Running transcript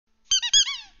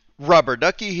Rubber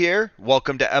Ducky here.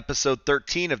 Welcome to episode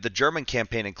 13 of the German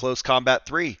campaign in Close Combat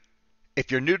 3.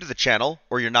 If you're new to the channel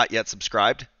or you're not yet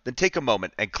subscribed, then take a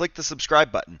moment and click the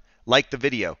subscribe button, like the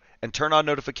video, and turn on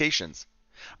notifications.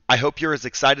 I hope you're as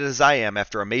excited as I am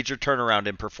after a major turnaround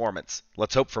in performance.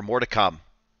 Let's hope for more to come.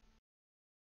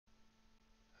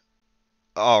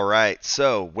 Alright,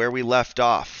 so where we left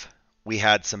off, we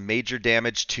had some major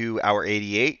damage to our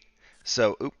 88.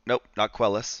 Nope, not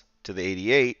Quellis, to the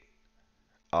 88.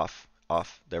 Off.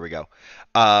 There we go.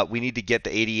 We need to get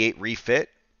the 88 refit,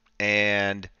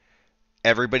 and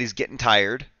everybody's getting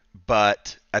tired.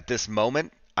 But at this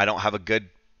moment, I don't have a good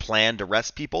plan to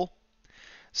rest people.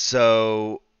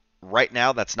 So right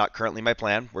now, that's not currently my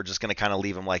plan. We're just going to kind of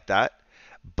leave them like that.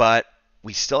 But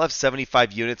we still have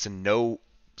 75 units and no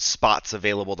spots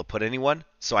available to put anyone.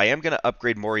 So I am going to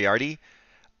upgrade Moriarty.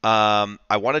 I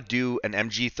want to do an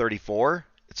MG34.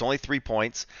 It's only 3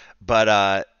 points,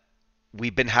 but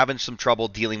we've been having some trouble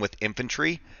dealing with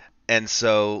infantry, and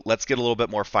so let's get a little bit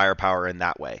more firepower in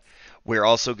that way. We're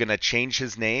also going to change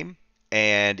his name,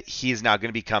 and he's now going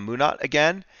to become Munat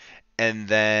again, and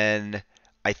then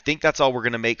I think that's all we're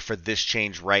going to make for this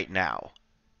change right now.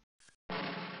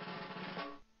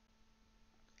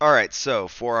 Alright, so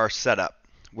for our setup,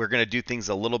 we're going to do things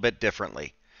a little bit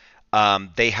differently.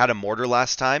 They had a mortar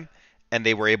last time, and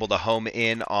they were able to home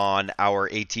in on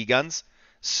our AT guns.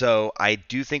 So I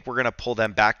do think we're going to pull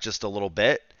them back just a little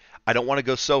bit. I don't want to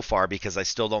go so far because I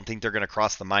still don't think they're going to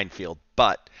cross the minefield,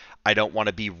 but I don't want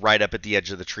to be right up at the edge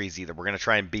of the trees either. We're going to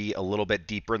try and be a little bit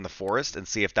deeper in the forest and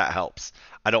see if that helps.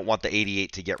 I don't want the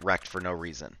 88 to get wrecked for no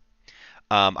reason.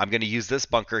 I'm going to use this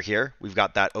bunker here. We've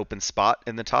got that open spot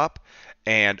in the top,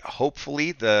 and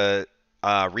hopefully the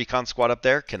recon squad up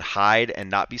there can hide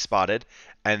and not be spotted,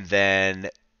 and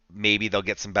then maybe they'll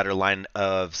get some better line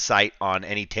of sight on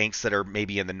any tanks that are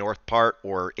maybe in the north part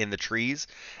or in the trees,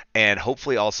 and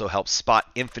hopefully also help spot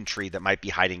infantry that might be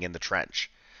hiding in the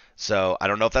trench. So I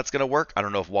don't know if that's going to work. I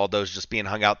don't know if Waldo's just being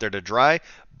hung out there to dry,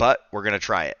 but we're going to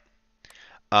try it.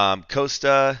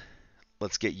 Costa,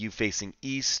 let's get you facing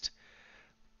east.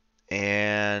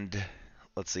 And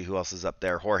let's see who else is up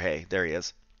there. Jorge, there he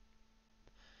is.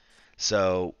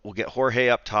 So we'll get Jorge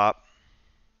up top.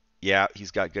 Yeah,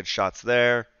 he's got good shots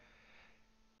there.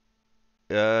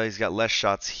 He's got less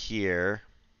shots here.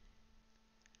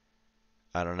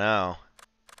 I don't know.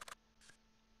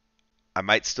 I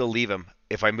might still leave him.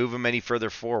 If I move him any further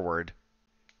forward,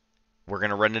 we're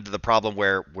going to run into the problem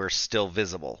where we're still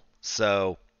visible.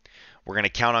 So we're going to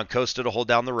count on Costa to hold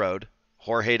down the road,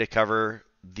 Jorge to cover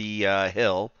the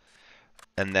hill,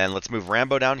 and then let's move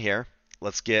Rambo down here.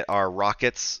 Let's get our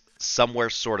rockets somewhere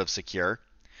sort of secure.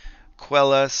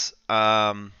 Quelas,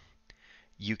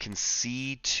 you can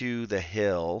see to the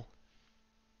hill,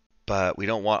 but we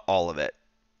don't want all of it.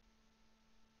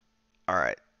 All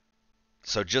right.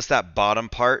 So just that bottom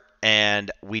part,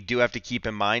 and we do have to keep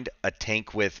in mind a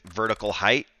tank with vertical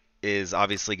height is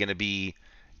obviously going to be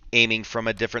aiming from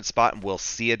a different spot, and we'll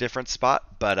see a different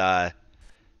spot, but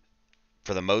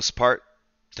for the most part,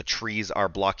 the trees are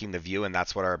blocking the view, and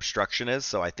that's what our obstruction is,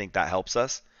 so I think that helps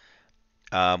us.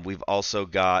 We've also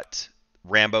got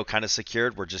Rambo kind of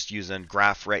secured. We're just using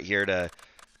Graph right here to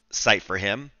sight for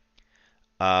him.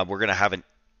 We're going to have an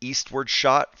eastward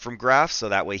shot from Graph, so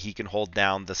that way he can hold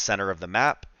down the center of the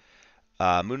map.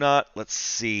 Munat, let's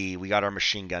see. We got our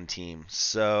machine gun team.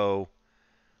 So,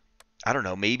 I don't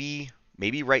know, maybe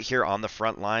right here on the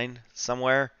front line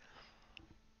somewhere.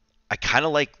 I kind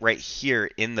of like right here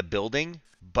in the building,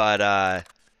 but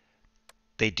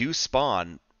they do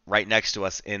spawn right next to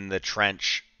us in the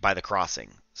trench by the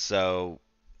crossing. So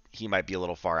he might be a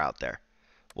little far out there.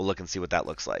 We'll look and see what that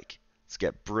looks like. Let's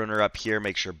get Brunner up here,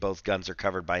 make sure both guns are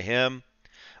covered by him.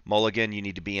 Mulligan, you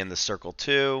need to be in the circle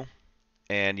too.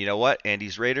 And you know what,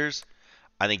 Andy's Raiders,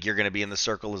 I think you're going to be in the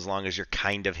circle as long as you're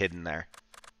kind of hidden there.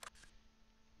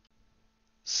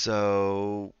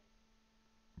 So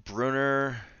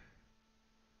Brunner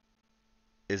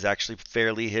is actually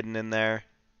fairly hidden in there.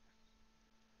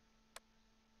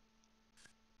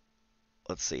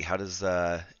 Let's see, how does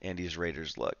Andy's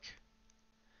Raiders look?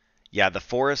 Yeah, the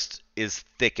forest is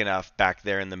thick enough back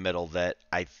there in the middle that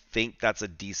I think that's a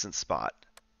decent spot.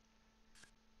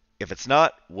 If it's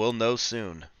not, we'll know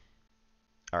soon.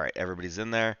 All right, everybody's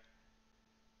in there.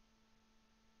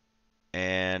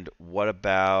 And what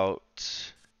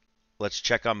about... Let's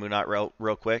check on Munat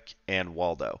real quick and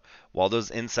Waldo.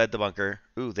 Waldo's inside the bunker.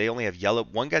 Ooh, they only have yellow.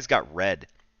 One guy's got red.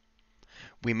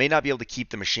 We may not be able to keep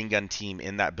the machine gun team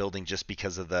in that building just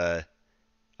because of the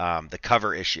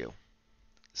cover issue.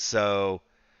 So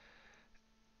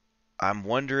I'm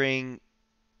wondering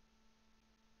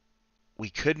we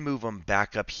could move them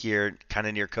back up here, kind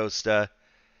of near Costa.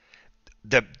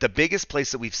 The biggest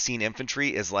place that we've seen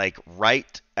infantry is like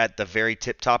right at the very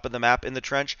tip top of the map in the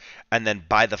trench, and then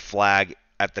by the flag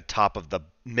at the top of the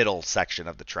middle section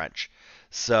of the trench.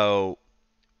 So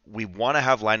we want to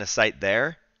have line of sight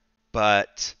there,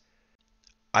 but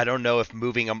I don't know if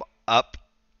moving them up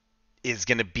is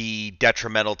going to be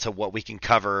detrimental to what we can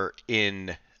cover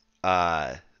in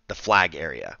the flag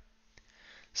area.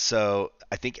 So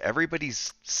I think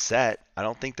everybody's set. I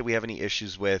don't think that we have any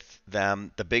issues with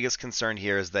them. The biggest concern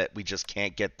here is that we just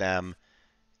can't get them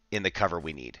in the cover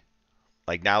we need.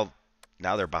 Like now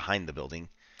they're behind the building.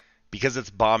 Because it's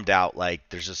bombed out, like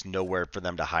there's just nowhere for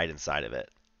them to hide inside of it.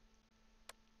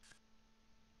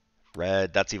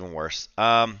 Red, that's even worse.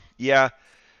 Yeah.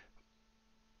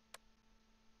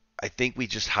 I think we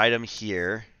just hide them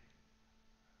here.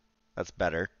 That's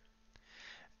better.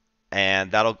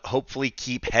 And that'll hopefully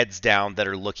keep heads down that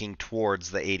are looking towards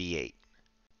the 88.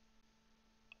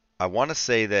 I want to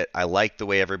say that I like the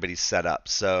way everybody's set up.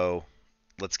 So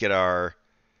let's get our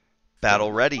battle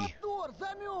ready.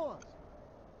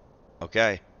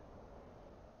 Okay.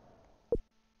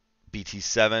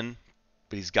 BT7,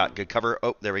 but he's got good cover.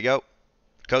 Oh, there we go.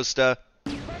 Costa.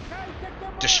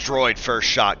 Destroyed first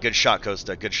shot. Good shot,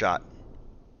 Costa. Good shot.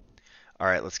 All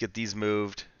right, let's get these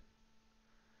moved.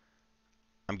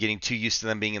 I'm getting too used to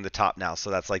them being in the top now, so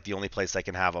that's like the only place I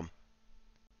can have them.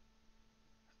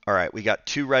 All right, we got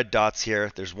 2 red dots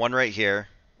here. There's one right here.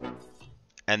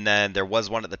 And then there was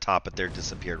one at the top, but they're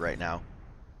disappeared right now.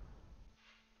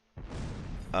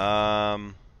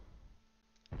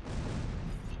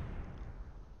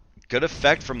 Good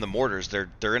effect from the mortars.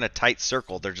 They're in a tight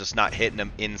circle. They're just not hitting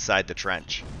them inside the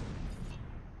trench.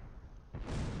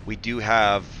 We do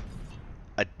have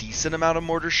a decent amount of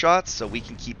mortar shots, so we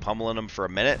can keep pummeling them for a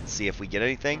minute and see if we get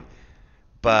anything.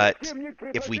 But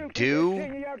if we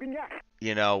do,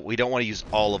 you know, we don't want to use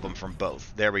all of them from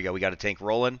both. There we go. We got a tank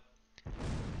rolling.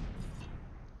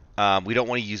 We don't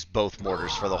want to use both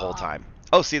mortars for the whole time.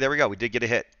 Oh, see, there we go. We did get a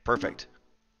hit. Perfect.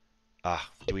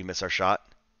 Do we miss our shot?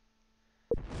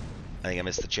 I think I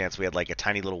missed the chance. We had like a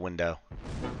tiny little window.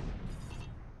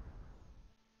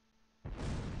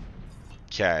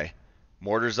 Okay.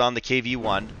 Mortar's on the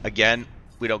KV-1. Again,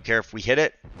 we don't care if we hit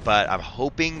it, but I'm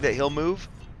hoping that he'll move.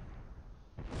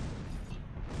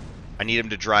 I need him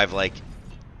to drive like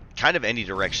kind of any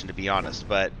direction, to be honest,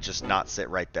 but just not sit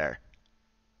right there.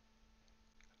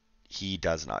 He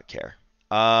does not care.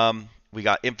 We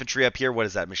got infantry up here. What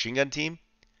is that? Machine gun team?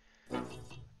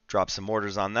 Drop some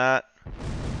mortars on that.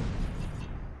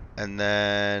 And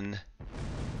then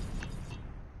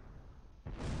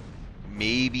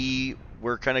maybe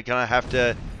we're kind of gonna have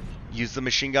to use the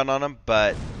machine gun on them,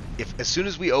 but as soon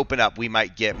as we open up, we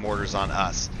might get mortars on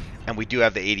us, and we do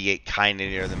have the 88 kind of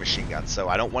near the machine gun, so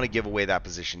I don't want to give away that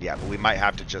position yet, but we might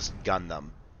have to just gun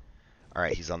them. All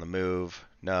right, he's on the move.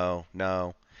 No.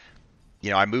 You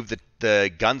know, I moved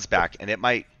the guns back, and it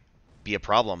might be a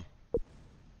problem.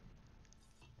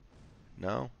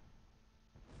 No.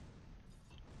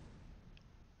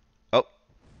 Oh,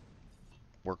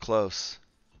 we're close.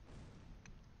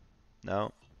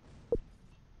 No.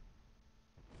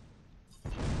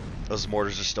 Those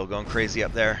mortars are still going crazy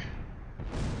up there.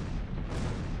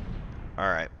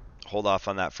 Alright. Hold off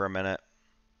on that for a minute.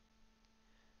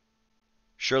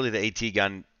 Surely the AT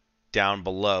gun down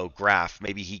below, Graf,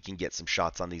 maybe he can get some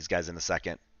shots on these guys in a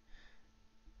second.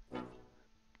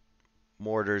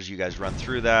 Mortars, you guys run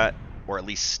through that. Or at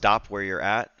least stop where you're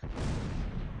at.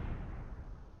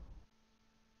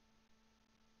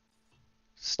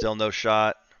 Still no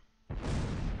shot.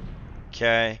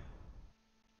 Okay.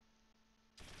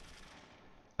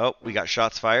 Oh, we got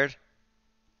shots fired.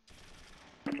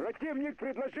 What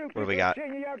do we got?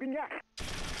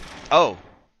 Oh,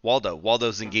 Waldo.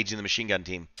 Waldo's engaging the machine gun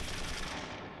team.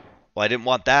 Well, I didn't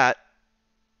want that.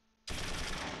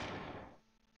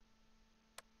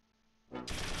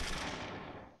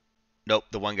 Nope,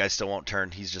 the one guy still won't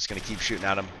turn. He's just going to keep shooting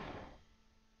at him.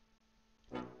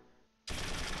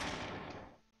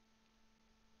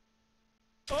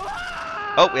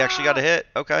 Oh, we actually got a hit.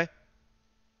 Okay.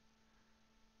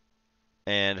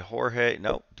 And Jorge,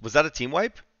 no. Was that a team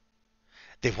wipe?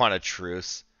 They want a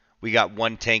truce. We got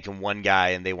one tank and one guy,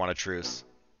 and they want a truce.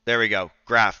 There we go.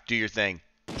 Graf, do your thing.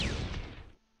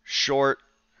 Short.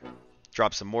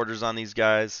 Drop some mortars on these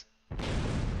guys.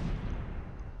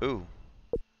 Ooh.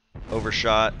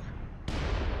 Overshot.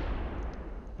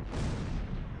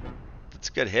 That's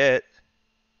a good hit.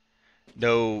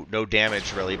 No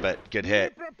damage, really, but good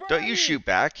hit. Don't you shoot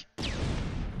back.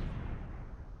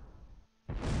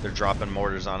 They're dropping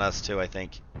mortars on us, too, I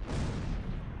think.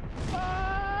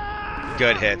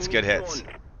 Good hits, good hits.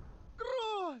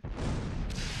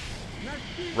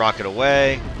 Rocket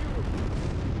away.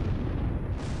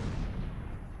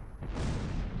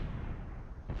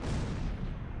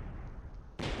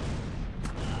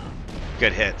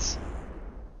 Good hits.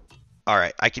 All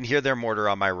right, I can hear their mortar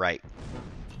on my right.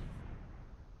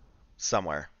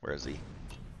 Somewhere. Where is he?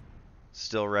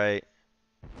 Still right.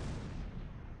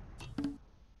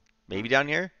 Maybe down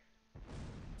here?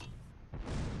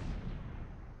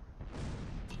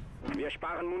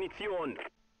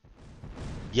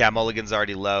 Yeah, Mulligan's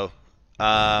already low.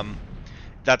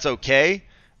 That's okay,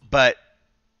 but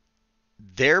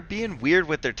they're being weird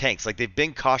with their tanks. Like, they've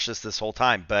been cautious this whole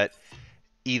time, but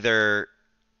either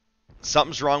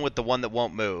something's wrong with the one that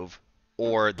won't move,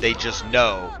 or they just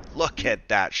know. Look at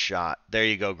that shot. There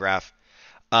you go, Graf.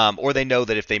 Or they know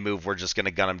that if they move, we're just going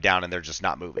to gun them down, and they're just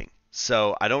not moving.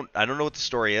 So I don't know what the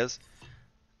story is.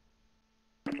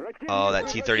 Oh, that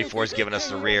T-34 is giving us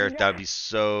the rear. That would be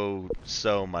so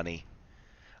money.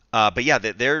 But yeah,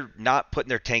 they're not putting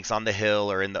their tanks on the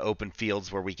hill or in the open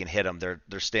fields where we can hit them.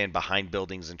 They're staying behind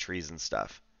buildings and trees and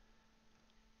stuff.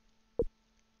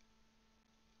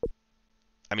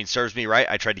 I mean, serves me right.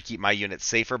 I tried to keep my units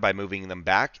safer by moving them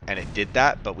back, and it did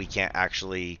that, but we can't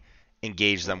actually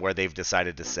engage them where they've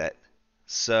decided to sit.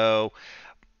 So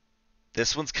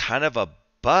this one's kind of a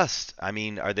bust. I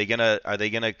mean, are they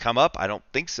gonna come up? I don't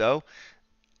think so.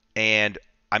 And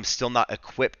I'm still not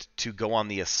equipped to go on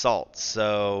the assault.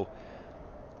 So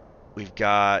we've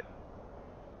got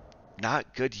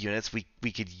not good units.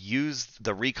 We could use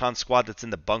the recon squad that's in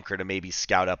the bunker to maybe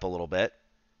scout up a little bit.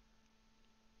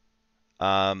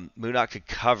 Munich could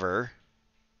cover.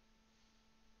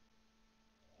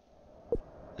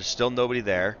 There's still nobody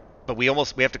there. But we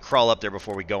have to crawl up there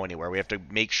before we go anywhere. We have to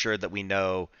make sure that we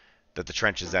know that the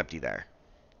trench is empty there.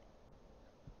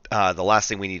 The last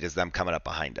thing we need is them coming up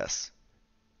behind us.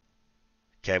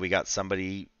 Okay, we got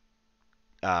somebody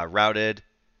routed.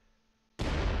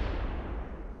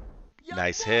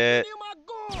 Nice hit.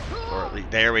 Or at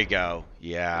least, there we go.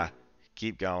 Yeah.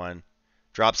 Keep going.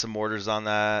 Drop some mortars on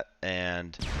that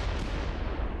and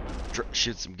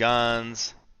shoot some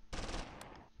guns.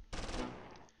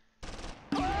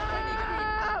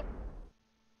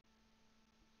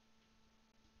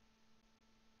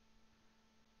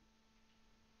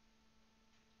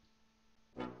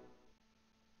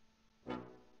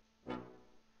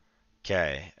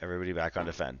 Okay, everybody back on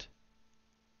defend.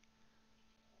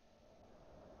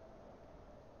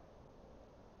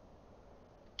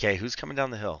 Okay, who's coming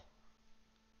down the hill?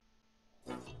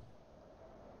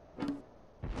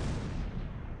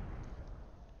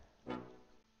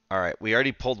 Alright, we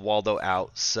already pulled Waldo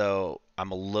out, so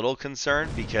I'm a little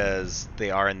concerned because they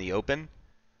are in the open.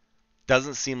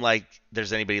 Doesn't seem like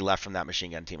there's anybody left from that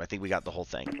machine gun team. I think we got the whole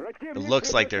thing. It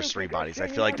looks like there's 3 bodies. I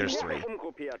feel like there's 3.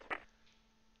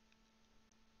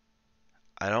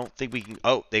 I don't think we can...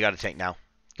 Oh, they got a tank now.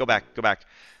 Go back. I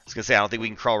was going to say, I don't think we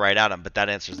can crawl right at them, but that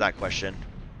answers that question.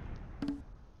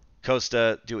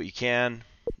 Costa, do what you can.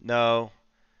 No.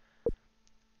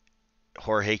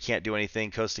 Jorge can't do anything.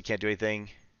 Costa can't do anything.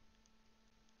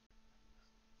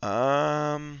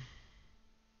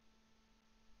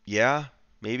 Yeah,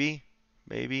 maybe.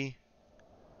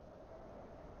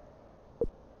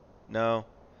 No.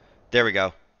 There we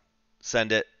go.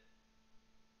 Send it.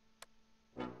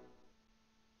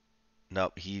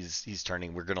 Nope, he's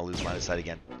turning. We're gonna lose line of sight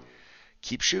again.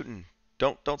 Keep shooting.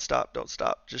 Don't stop.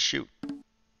 Just shoot.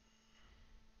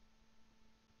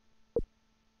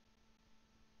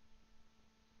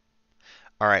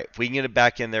 All right, if we can get it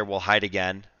back in there, we'll hide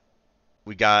again.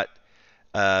 We got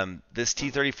this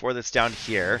T-34 that's down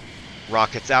here.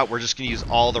 Rockets out. We're just gonna use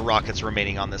all the rockets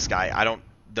remaining on this guy. I don't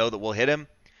know that we'll hit him,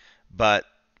 but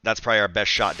that's probably our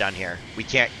best shot down here. We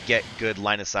can't get good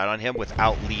line of sight on him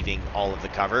without leaving all of the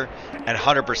cover. And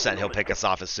 100% he'll pick us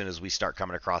off as soon as we start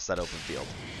coming across that open field.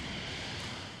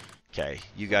 Okay,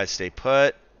 you guys stay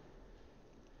put.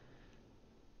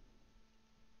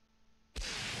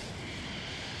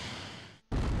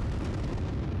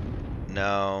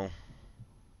 No.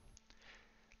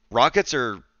 Rockets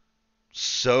are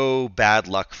so bad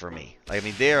luck for me. I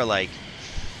mean, they are like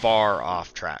far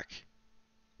off track.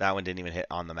 That one didn't even hit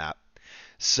on the map.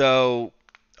 So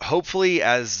hopefully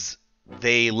as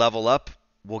they level up,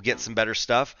 we'll get some better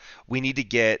stuff. We need to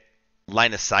get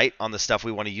line of sight on the stuff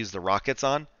we want to use the rockets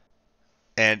on.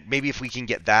 And maybe if we can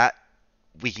get that,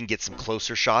 we can get some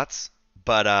closer shots.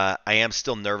 But I am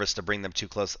still nervous to bring them too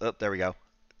close. Oh, there we go.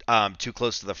 Too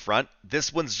close to the front.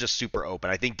 This one's just super open.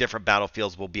 I think different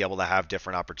battlefields will be able to have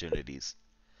different opportunities.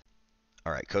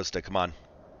 All right, Costa, come on.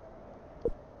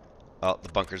 Oh, the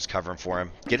bunker's covering for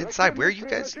him. Get inside. Where are you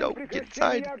guys? Nope. Get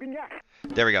inside.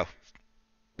 There we go.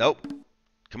 Nope.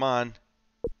 Come on.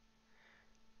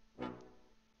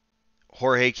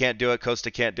 Jorge can't do it.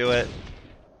 Costa can't do it.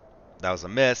 That was a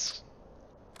miss.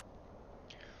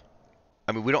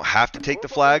 I mean, we don't have to take the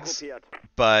flags,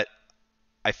 but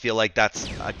I feel like that's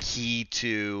a key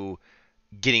to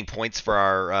getting points for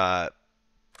our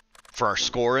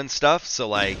score and stuff. So,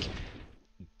 like,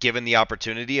 given the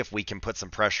opportunity, if we can put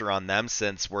some pressure on them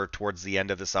since we're towards the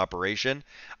end of this operation,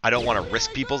 I don't want to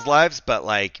risk people's lives, but,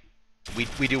 like,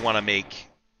 we do want to make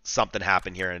something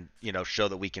happen here and, you know, show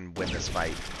that we can win this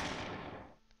fight.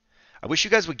 I wish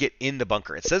you guys would get in the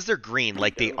bunker. It says they're green,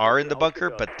 like they are in the bunker,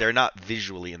 but they're not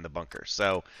visually in the bunker.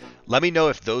 So let me know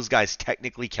if those guys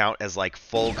technically count as like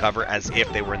full cover as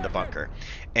if they were in the bunker.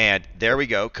 And there we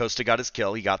go. Costa got his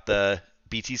kill. He got the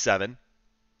BT-7.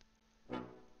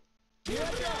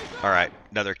 All right,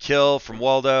 another kill from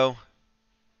Waldo.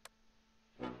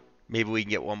 Maybe we can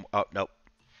get one. Oh, nope.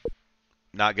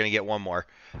 Not going to get one more.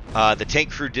 The tank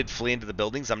crew did flee into the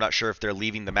buildings. I'm not sure if they're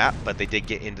leaving the map, but they did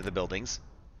get into the buildings.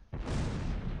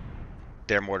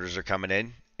 Their mortars are coming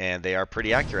in, and they are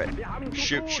pretty accurate.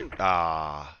 Shoot, shoot.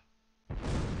 Ah.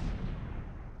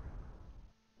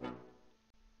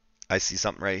 I see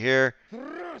something right here.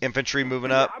 Infantry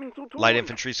moving up. Light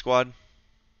infantry squad.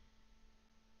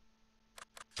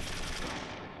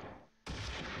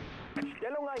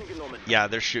 Yeah,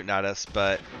 they're shooting at us,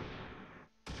 but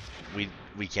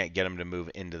we can't get them to move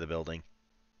into the building.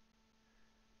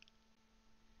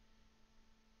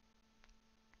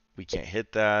 We can't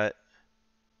hit that.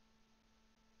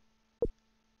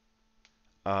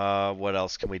 What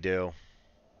else can we do?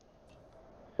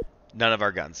 None of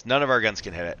our guns. None of our guns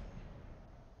can hit it.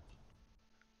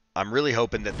 I'm really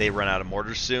hoping that they run out of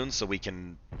mortars soon so we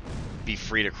can be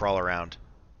free to crawl around.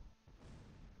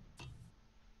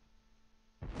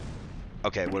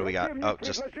 Okay, what do we got? Oh,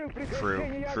 just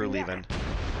crew leaving.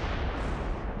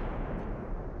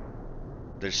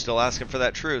 They're still asking for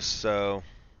that truce, so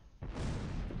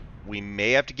we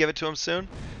may have to give it to them soon.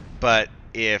 But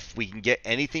if we can get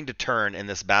anything to turn in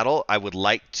this battle, I would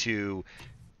like to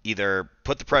either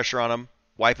put the pressure on them,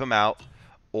 wipe them out,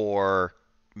 or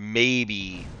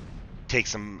maybe take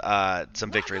some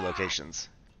victory locations.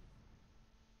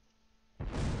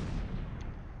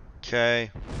 Okay.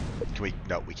 Can we?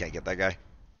 No, we can't get that guy.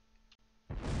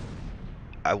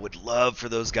 I would love for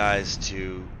those guys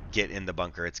to get in the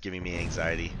bunker. It's giving me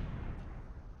anxiety.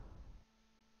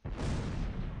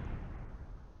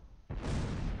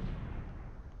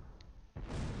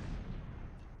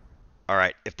 All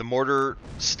right, if the mortar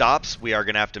stops, we are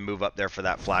going to have to move up there for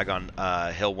that flag on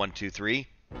Hill 123.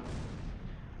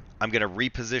 I'm going to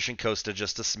reposition Costa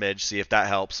just a smidge, see if that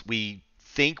helps. We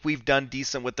think we've done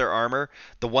decent with their armor.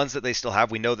 The ones that they still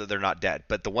have, we know that they're not dead,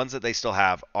 but the ones that they still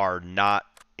have are not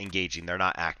engaging. They're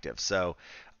not active. So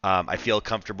I feel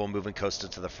comfortable moving Costa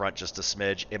to the front just a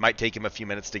smidge. It might take him a few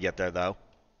minutes to get there, though.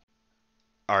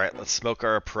 All right, let's smoke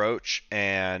our approach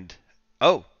and...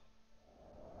 Oh!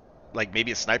 Like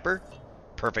maybe a sniper?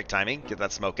 Perfect timing. Get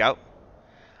that smoke out.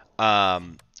 I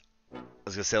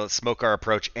was going to say, let's smoke our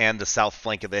approach and the south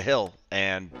flank of the hill.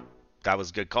 And that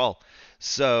was a good call.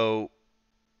 So,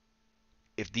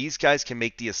 if these guys can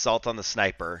make the assault on the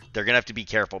sniper, they're going to have to be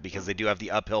careful because they do have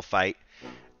the uphill fight.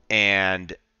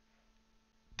 And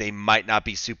they might not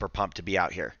be super pumped to be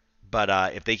out here.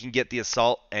 But if they can get the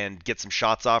assault and get some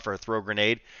shots off or throw a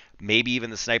grenade, maybe even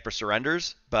the sniper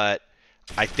surrenders. But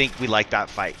I think we like that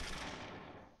fight.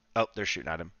 Oh, they're shooting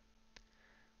at him.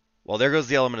 Well, there goes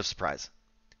the element of surprise.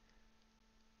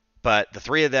 But the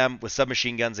three of them with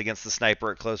submachine guns against the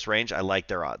sniper at close range, I like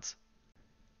their odds.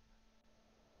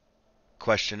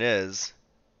 Question is,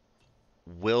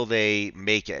 will they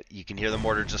make it? You can hear the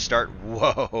mortar just start.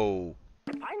 Whoa.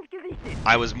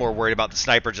 I was more worried about the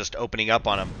sniper just opening up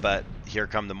on him, but here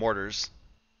come the mortars.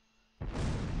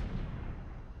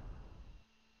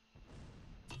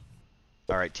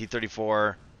 All right,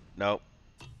 T-34. Nope.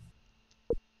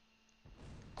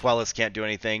 Quellis can't do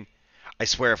anything. I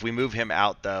swear, if we move him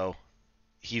out, though,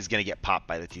 he's going to get popped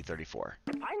by the T-34.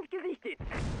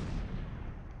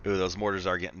 Ooh, those mortars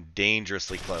are getting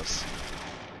dangerously close.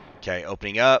 Okay,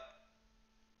 opening up.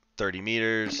 30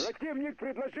 meters.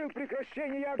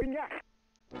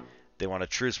 They want a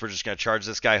truce. We're just going to charge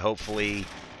this guy. Hopefully,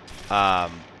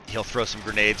 he'll throw some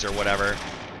grenades or whatever.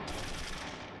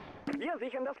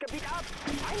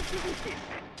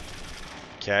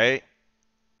 Okay.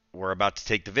 We're about to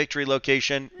take the victory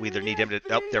location. We either need him to...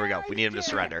 Oh, there we go. We need him to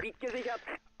surrender.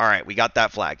 All right, we got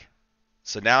that flag.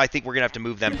 So now I think we're going to have to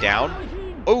move them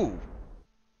down. Oh!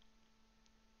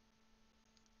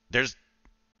 There's...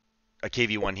 a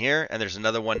KV-1 here, and there's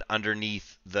another one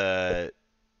underneath the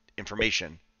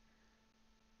information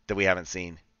that we haven't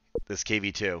seen. This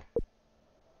KV-2.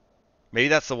 Maybe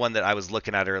that's the one that I was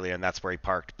looking at earlier, and that's where he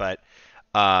parked. But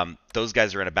those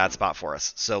guys are in a bad spot for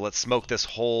us. So let's smoke this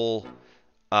whole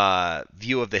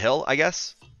view of the hill, I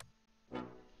guess.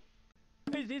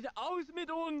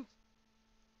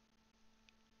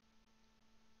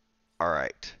 All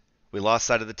right. We lost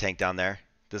sight of the tank down there.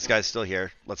 This guy's still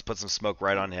here. Let's put some smoke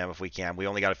right on him if we can. We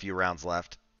only got a few rounds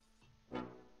left.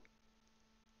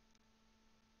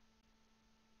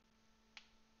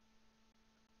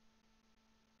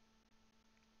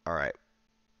 All right.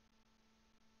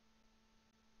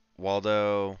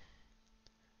 Waldo.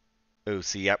 Oh,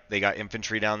 see, yep, they got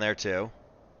infantry down there too.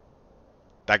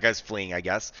 That guy's fleeing, I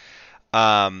guess.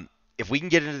 If we can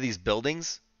get into these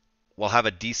buildings, we'll have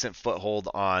a decent foothold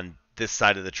on this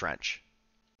side of the trench.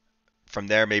 From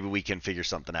there, maybe we can figure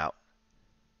something out.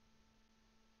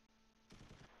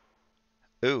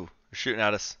 Ooh, they're shooting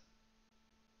at us.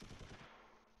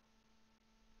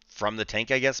 From the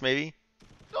tank, I guess, maybe?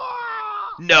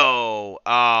 No!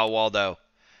 Ah, Waldo.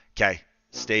 Okay,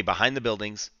 stay behind the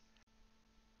buildings.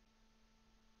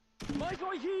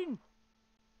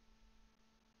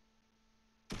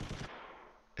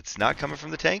 It's not coming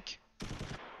from the tank?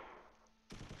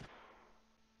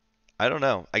 I don't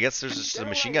know. I guess there's just a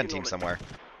machine gun team somewhere.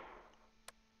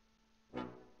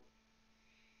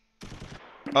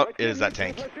 Oh, it is that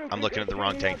tank. I'm looking at the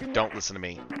wrong tank. Don't listen to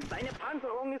me.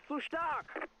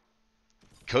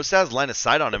 Costa has line of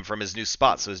sight on him from his new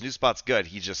spot, so his new spot's good.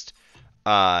 He just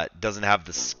doesn't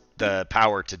have the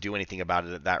power to do anything about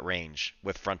it at that range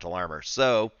with frontal armor.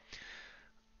 So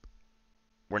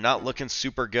we're not looking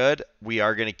super good. We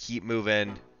are going to keep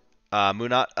moving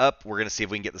Munat up. We're going to see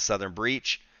if we can get the southern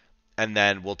breach, and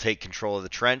then we'll take control of the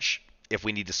trench. If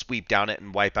we need to sweep down it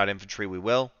and wipe out infantry, we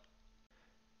will.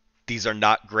 These are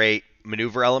not great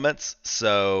maneuver elements,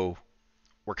 so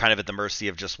we're kind of at the mercy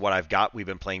of just what I've got. We've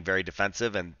been playing very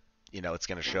defensive, and, you know, it's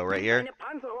going to show right here.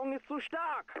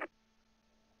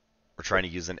 We're trying to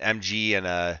use an MG and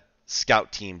a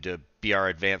scout team to be our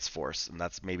advance force, and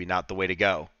that's maybe not the way to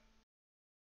go.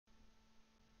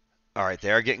 All right,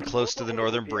 they are getting close to the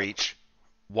northern breach.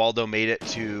 Waldo made it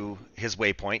to his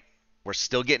waypoint. We're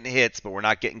still getting hits, but we're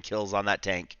not getting kills on that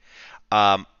tank.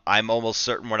 I'm almost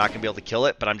certain we're not going to be able to kill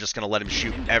it, but I'm just going to let him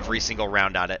shoot every single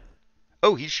round at it.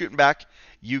 Oh, he's shooting back.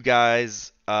 You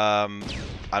guys, I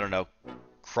don't know,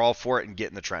 crawl for it and get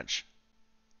in the trench.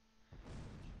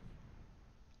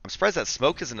 I'm surprised that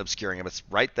smoke isn't obscuring him. It's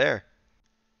right there.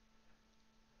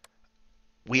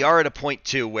 We are at a point,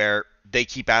 too, where they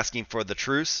keep asking for the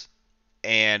truce,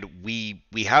 and we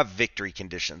have victory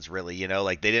conditions, really. You know,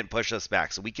 like, they didn't push us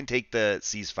back, so we can take the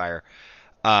ceasefire.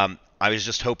 I was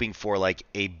just hoping for, like,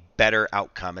 a better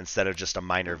outcome instead of just a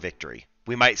minor victory.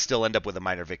 We might still end up with a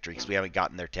minor victory because we haven't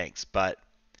gotten their tanks, but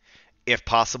if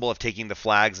possible, if taking the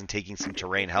flags and taking some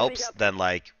terrain helps, then,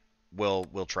 like, we'll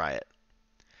try it.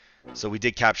 So we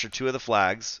did capture 2 of the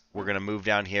flags. We're going to move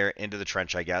down here into the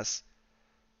trench, I guess.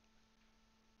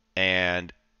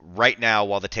 And right now,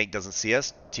 while the tank doesn't see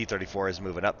us, T-34 is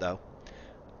moving up, though.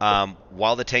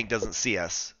 While the tank doesn't see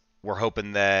us, we're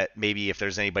hoping that maybe if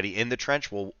there's anybody in the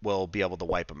trench, we'll be able to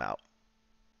wipe them out.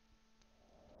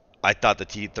 I thought the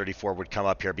T-34 would come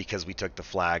up here because we took the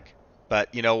flag.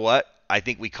 But you know what? I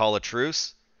think we call a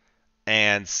truce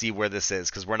and see where this is,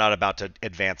 because we're not about to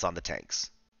advance on the tanks.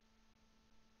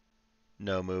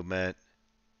 No movement.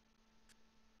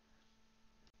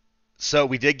 So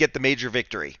we did get the major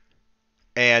victory.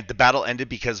 And the battle ended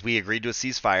because we agreed to a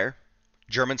ceasefire.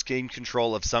 Germans gained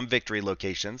control of some victory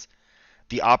locations.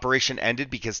 The operation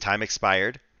ended because time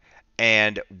expired.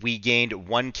 And we gained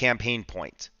 1 campaign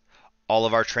point. All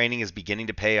of our training is beginning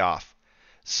to pay off.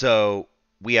 So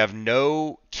we have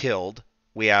no killed.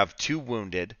 We have 2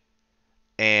 wounded.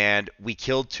 And we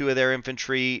killed 2 of their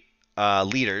infantry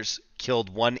leaders, killed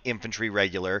 1 infantry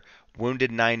regular,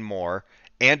 wounded 9 more,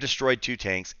 and destroyed 2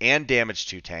 tanks, and damaged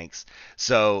 2 tanks.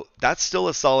 So that's still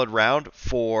a solid round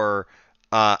for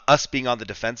us being on the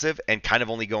defensive and kind of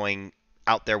only going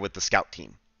out there with the scout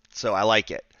team. So I like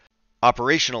it.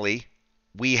 Operationally,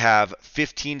 we have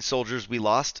 15 soldiers we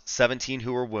lost, 17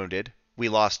 who were wounded. We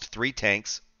lost 3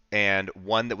 tanks and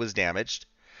 1 that was damaged.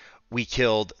 We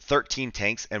killed 13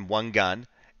 tanks and 1 gun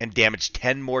and damaged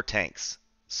 10 more tanks.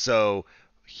 So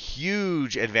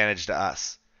huge advantage to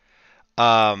us.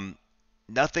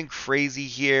 Nothing crazy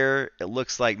here. It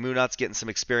looks like Munat's getting some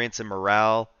experience in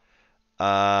morale.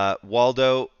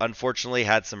 Waldo, unfortunately,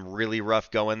 had some really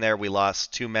rough going there. We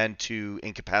lost 2 men to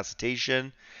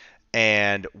incapacitation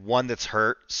and 1 that's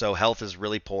hurt, so health is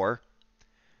really poor.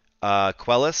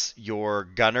 Quellis, your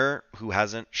gunner who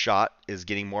hasn't shot, is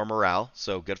getting more morale,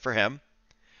 so good for him.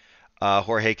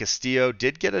 Jorge Castillo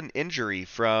did get an injury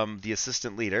from the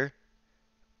assistant leader,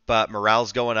 but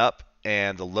morale's going up,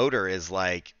 and the loader is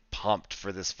like pumped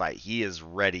for this fight. He is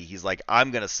ready. He's like,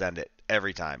 I'm going to send it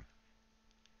every time.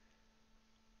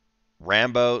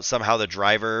 Rambo, somehow the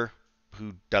driver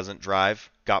who doesn't drive,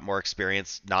 got more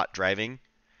experience not driving.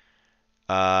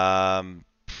 Um,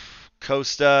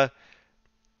 Costa,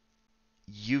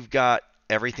 you've got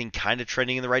everything kind of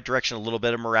trending in the right direction. A little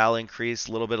bit of morale increase,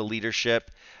 a little bit of leadership.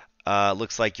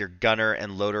 Looks like your gunner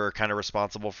and loader are kind of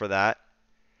responsible for that.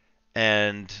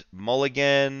 And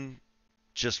Mulligan,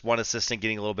 just one assistant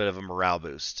getting a little bit of a morale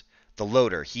boost. The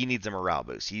loader, he needs a morale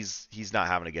boost. He's not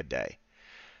having a good day.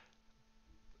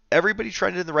 Everybody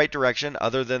trended in the right direction,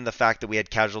 other than the fact that we had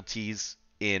casualties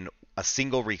in a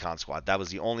single recon squad. That was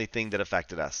the only thing that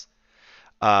affected us.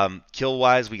 Kill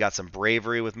wise, we got some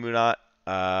bravery with Munat.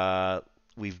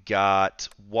 We've got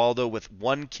Waldo with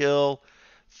 1 kill,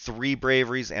 3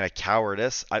 braveries, and a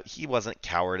cowardice. He wasn't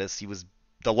cowardice. He was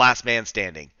the last man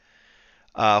standing.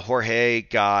 Jorge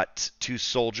got 2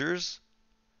 soldiers.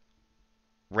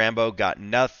 Rambo got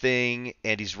nothing.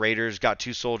 Andy's Raiders got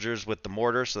 2 soldiers with the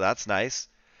mortar, so that's nice.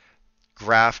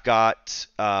 Graf got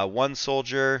 1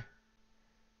 soldier.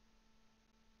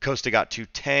 Costa got 2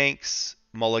 tanks.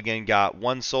 Mulligan got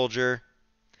 1 soldier.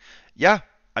 Yeah,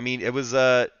 I mean, it was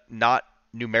a not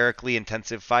numerically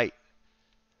intensive fight.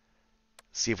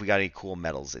 See if we got any cool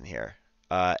medals in here.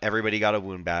 Everybody got a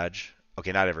wound badge.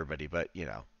 Okay, not everybody, but, you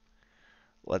know.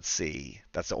 Let's see.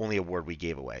 That's the only award we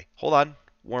gave away. Hold on.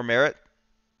 War Merit.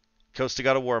 Costa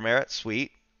got a War Merit.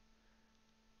 Sweet.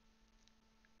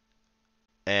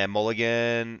 And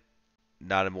Mulligan,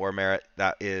 not a War Merit.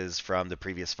 That is from the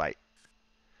previous fight.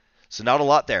 So not a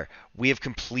lot there. We have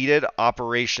completed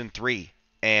Operation 3,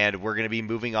 and we're going to be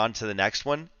moving on to the next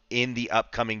one in the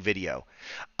upcoming video.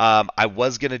 I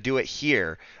was going to do it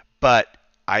here, but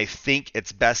I think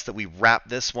it's best that we wrap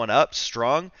this one up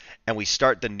strong and we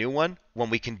start the new one when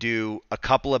we can do a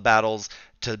couple of battles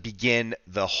to begin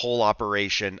the whole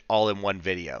operation all in one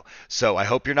video. So I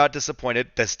hope you're not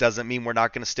disappointed. This doesn't mean we're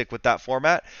not going to stick with that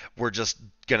format. We're just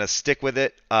going to stick with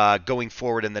it going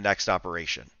forward in the next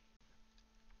operation.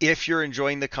 If you're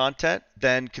enjoying the content,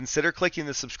 then consider clicking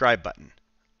the subscribe button.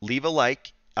 Leave a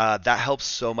like. That helps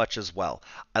so much as well.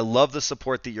 I love the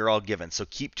support that you're all given, so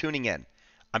keep tuning in.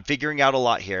 I'm figuring out a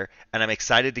lot here, and I'm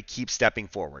excited to keep stepping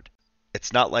forward.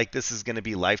 It's not like this is going to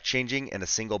be life-changing in a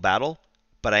single battle,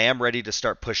 but I am ready to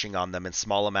start pushing on them in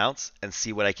small amounts and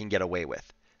see what I can get away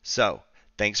with. So,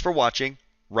 thanks for watching.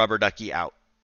 Rubber Ducky out.